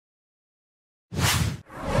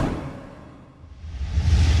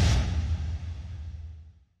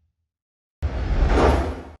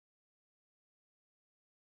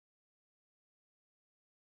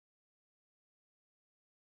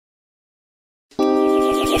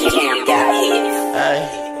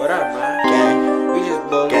Hey, what up, man? Gang, we just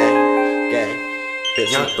bull. Gang.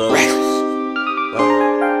 Bitch, young bull. Bitch,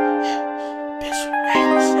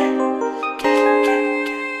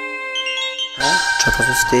 huh? Chop off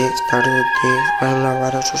the sticks, started with dicks, running out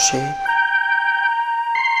right out your shit.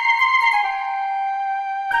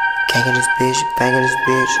 Gang in this bitch, banging this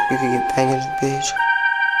bitch, you can get banging this bitch.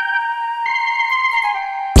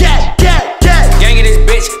 Gang in this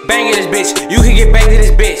bitch, banging this bitch, you can get banged in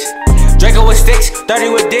this bitch. Draco with sticks, 30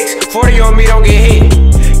 with dicks, 40 on me, don't get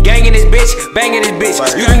hit. Gang in this bitch, banging this bitch,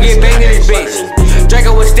 you can get banged in this bitch.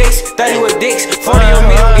 Draco with sticks, 30 with dicks, 40 on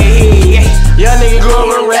me, don't get hit. Young nigga grew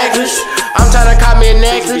up with reckless. I'm tryna cop me a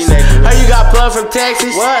necklace. Hey, you got plug from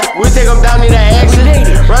Texas? What? We take them down, need an exit.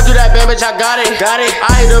 Run through that band, bitch, I got it.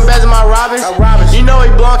 I hit them best of my Robins. You know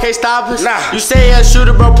he blowin', can't stop us. You say he a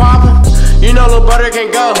shooter, bro, poppin'. You know little brother can't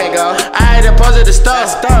go. I had to pose at the stove.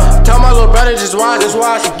 Tell my little brother just watch.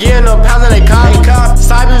 Getting them pounds and they copy.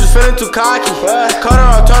 Side bitch was feeling too cocky. Cut her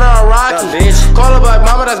off, turn her on Rocky. Call her like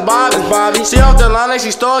mama, that's Bobby. She off the line like she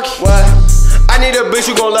stalky. I need a bitch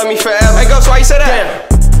who gon' love me forever. Hey, Ghost, why you say that?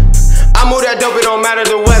 I move that dope, it don't matter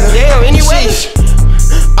the weather. Damn, anyway.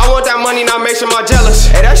 I want that money, not make sure I'm jealous.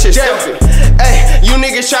 Hey, that shit stupid. Hey, you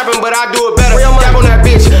niggas trapping, but I do it better. Dab on that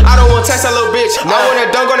bitch. I don't want to text that little bitch. I want to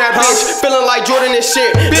dunk on that bitch. Feeling like Jordan and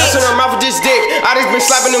shit. Dust in her mouth with this dick. I just been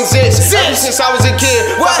slapping them zits. Ever since I was a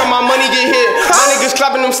kid. Watching my money get hit. My niggas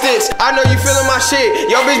clapping them sticks. I know you feeling my shit.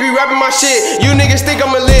 Yo bitch be rapping my shit. You niggas think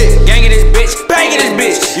I'm a lit. Gang in this bitch, banging this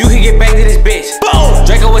bitch, you can get banged in this bitch. Boom.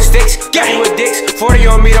 Draco with sticks, gang with dicks, 40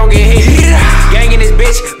 on me, don't get hit. Gang in this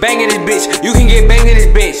bitch, banging this bitch, you can get banged in this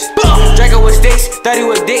bitch. Boom. Draco with sticks, 30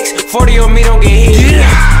 with dicks, 40 on me, don't get hit.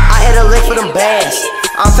 I hit a lick for them bands.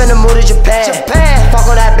 I'm finna move to Japan. Fuck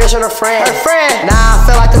on that bitch and her friend. Nah, I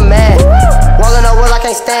feel like the man. Rolling up wood I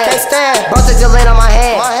can't stand. Brought the delay on my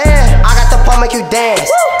hand. I got the pump make you dance.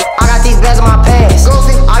 I got these bands in my pants.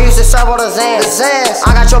 I used to serve all the Zans.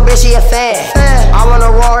 I got your bitch, she a fan. I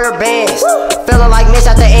wanna roll her bands. Feeling like Mitch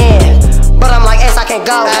at the end. But I'm like S, I can't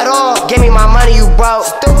go at all. Give me my money, you broke.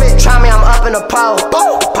 Stupid. Try me, I'm up in the pole.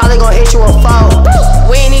 Probably gon' hit you a foe.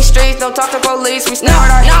 We in these streets, don't talk to police. We start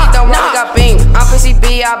our heat, don't really got beam. I'm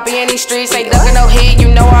PCB, I be in these streets. Ain't ducking no heat, you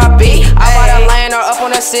know where I be. I bought a land or up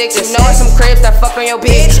on a 6. You know it's some cribs that fuck on your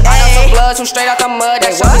bitch. I know some blood, some straight out the mud.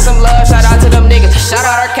 That show me some love, shout out to them niggas. Shout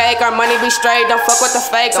out our cake, our money be straight. Don't fuck with the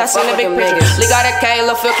fakes, I seen the big picture. Lee got a K,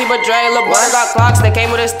 Lil Phil keep a Dre. Lil Brother got clocks, they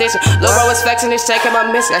came with a stitch. Lil Bro was flexing, his check,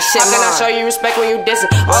 I'm missing. How can I show you respect when you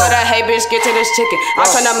dissing? All of that hate, bitch, get to this chicken.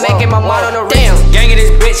 I'm tryna make it, my mind on the rim. Gang in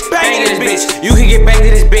this bitch, banging this bitch, you can get banged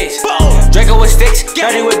in this bitch. Draco with sticks,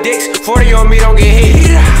 30 with dicks, 40 on me, don't get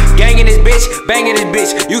hit. Gang in this bitch, banging this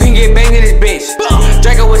bitch, you can get banged in this bitch.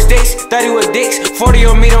 Draco with sticks, 30 with dicks, 40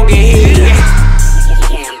 on me, don't get hit.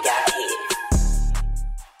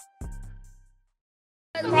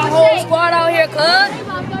 My whole squad out here, cuz.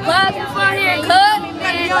 Class in front here, cuz.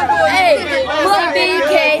 Hey, fuck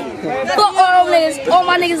BK. Fuck all niggas. All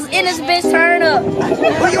my niggas in this bitch, turn up. Who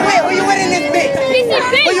you with? Who you with in this bitch?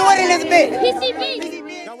 PCB. Who you with in this bitch? PCB.